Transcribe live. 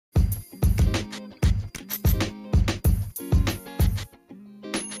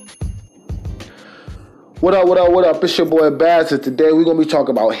What up, what up, what up? It's your boy Bazz, and today we're going to be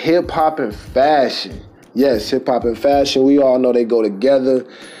talking about hip-hop and fashion. Yes, hip-hop and fashion, we all know they go together.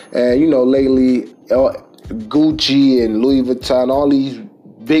 And, you know, lately, Gucci and Louis Vuitton, all these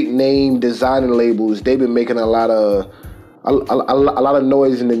big-name designer labels, they've been making a lot of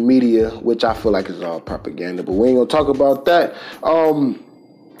noise in the media, which I feel like is all propaganda, but we ain't going to talk about that.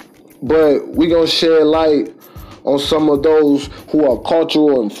 But we're going to shed light on some of those who are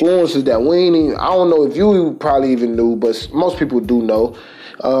cultural influences that we ain't even, I don't know if you probably even knew, but most people do know.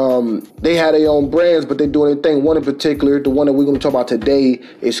 They had their own brands, but they doing their thing. One in particular, the one that we're going to talk about today,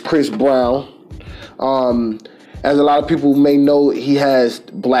 is Chris Brown. As a lot of people may know, he has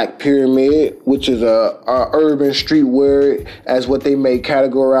Black Pyramid, which is a urban streetwear, as what they may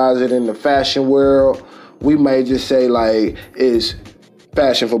categorize it in the fashion world. We may just say like it's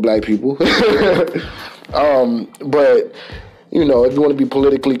fashion for black people. But, you know, if you want to be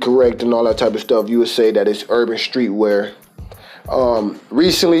politically correct and all that type of stuff, you would say that it's urban streetwear.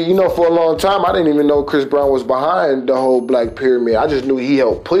 Recently, you know, for a long time, I didn't even know Chris Brown was behind the whole Black Pyramid. I just knew he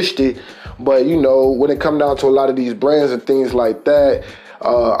helped push it. But, you know, when it come down to a lot of these brands and things like that,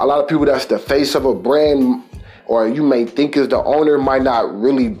 a lot of people that's the face of a brand, or you may think is the owner, might not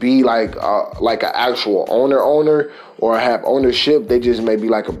really be like an actual owner or have ownership. They just may be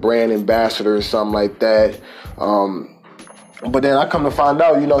like a brand ambassador or something like that. But then I come to find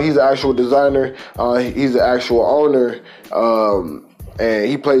out, you know, he's an actual designer. He's an actual owner. And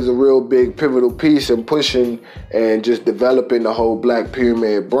he plays a real big pivotal piece in pushing and just developing the whole Black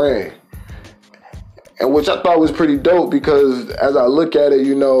Pyramid brand. And which I thought was pretty dope, because as I look at it,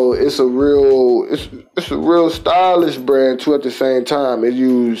 you know, it's a real stylish brand too. At the same time, it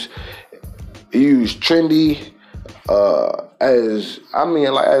use trendy, as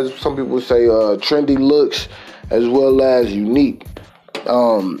some people say, trendy looks as well as unique.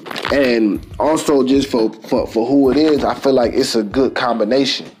 And also just for who it is, I feel like it's a good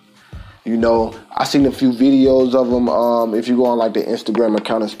combination. You know, I seen a few videos of him. If you go on like the Instagram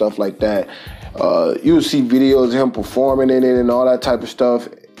account and stuff like that, you'll see videos of him performing in it and all that type of stuff.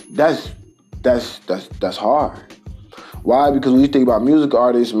 That's hard. Why? Because when you think about music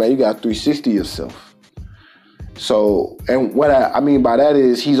artists, man, you got 360 yourself. So, and what I mean by that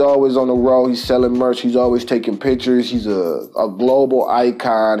is he's always on the road. He's selling merch. He's always taking pictures. He's a global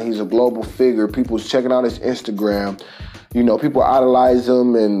icon. He's a global figure. People's checking out his Instagram. You know, people idolize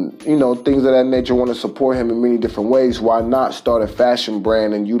him and, you know, things of that nature, want to support him in many different ways. Why not start a fashion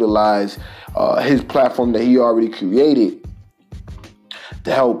brand and utilize his platform that he already created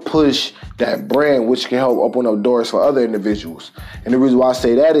to help push that brand, which can help open up doors for other individuals. And the reason why I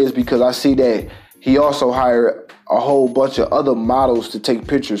say that is because I see that he also hired a whole bunch of other models to take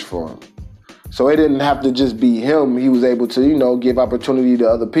pictures for him. So it didn't have to just be him. He was able to, you know, give opportunity to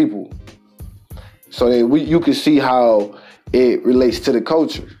other people. So you can see how it relates to the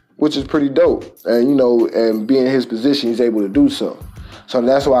culture, which is pretty dope. And, you know, and being in his position, he's able to do so. So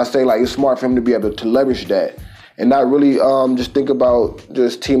that's why I say, like, it's smart for him to be able to leverage that and not really just think about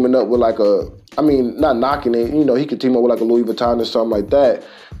just teaming up with like not knocking it. You know, he could team up with like a Louis Vuitton or something like that,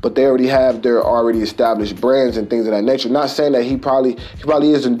 but they already have their already established brands and things of that nature. Not saying that he probably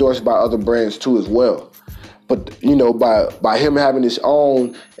is endorsed by other brands too as well. But, you know, by him having his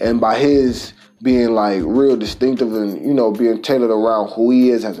own and by his being like real distinctive and, you know, being tailored around who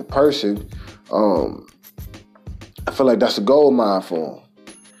he is as a person, I feel like that's a gold mine for him.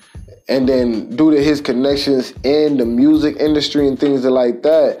 And then due to his connections in the music industry and things like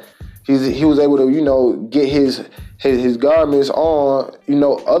that, he was able to, you know, get his garments on, you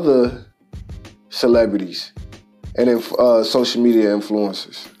know, other celebrities and then social media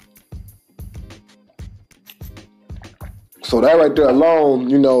influencers. So that right there alone,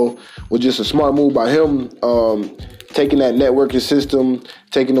 you know, was just a smart move by him, taking that networking system,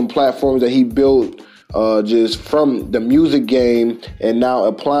 taking them platforms that he built just from the music game and now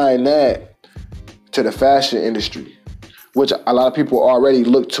applying that to the fashion industry, which a lot of people already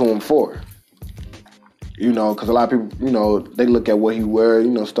look to him for. You know, because a lot of people, you know, they look at what he wears,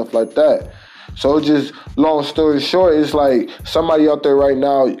 you know, stuff like that. So just long story short, it's like somebody out there right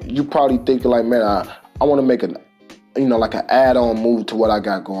now, you probably thinking like, man, I want to make an add-on move to what I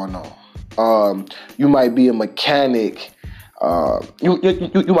got going on. You might be a mechanic.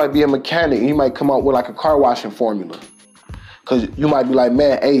 You might be a mechanic and you might come up with like a car washing formula. Cause you might be like,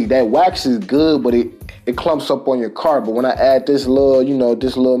 man, hey, that wax is good, but it clumps up on your car. But when I add this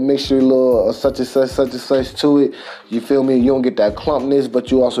little mixture, such and such to it, you feel me? You don't get that clumpness,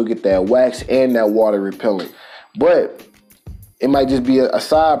 but you also get that wax and that water repellent. But it might just be a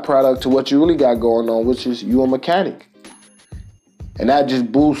side product to what you really got going on, which is you a mechanic. And that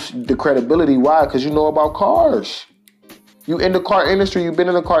just boosts the credibility. Why? Because you know about cars. You in the car industry. You've been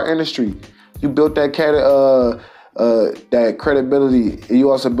in the car industry. You built that credibility. And you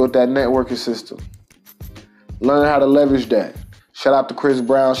also built that networking system. Learn how to leverage that. Shout out to Chris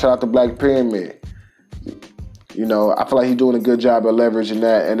Brown. Shout out to Black Pyramid. You know, I feel like he's doing a good job at leveraging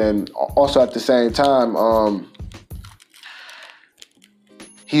that. And then also at the same time,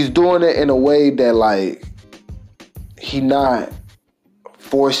 he's doing it in a way that, like, he not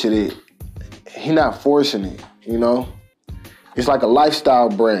forcing it. He not forcing it, you know? It's like a lifestyle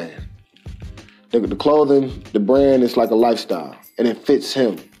brand. The clothing, the brand is like a lifestyle. And it fits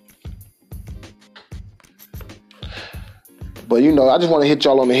him. But, you know, I just want to hit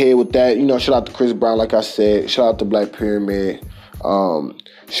y'all on the head with that. You know, shout out to Chris Brown, like I said. Shout out to Black Pyramid.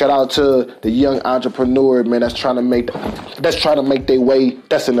 Shout out to the young entrepreneur, man, that's trying to make their way.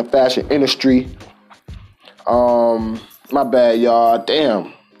 That's in the fashion industry. My bad, y'all.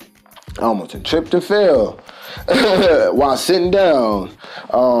 Damn. I almost tripped and fell while sitting down.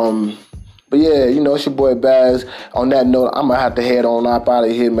 But yeah, you know, it's your boy Bazz. On that note, I'm going to have to head on up out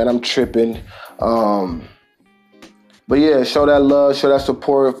of here, man. I'm tripping. But yeah, show that love, show that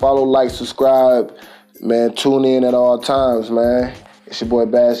support, follow, like, subscribe, man. Tune in at all times, man. It's your boy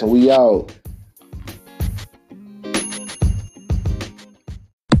Bazz, and we out.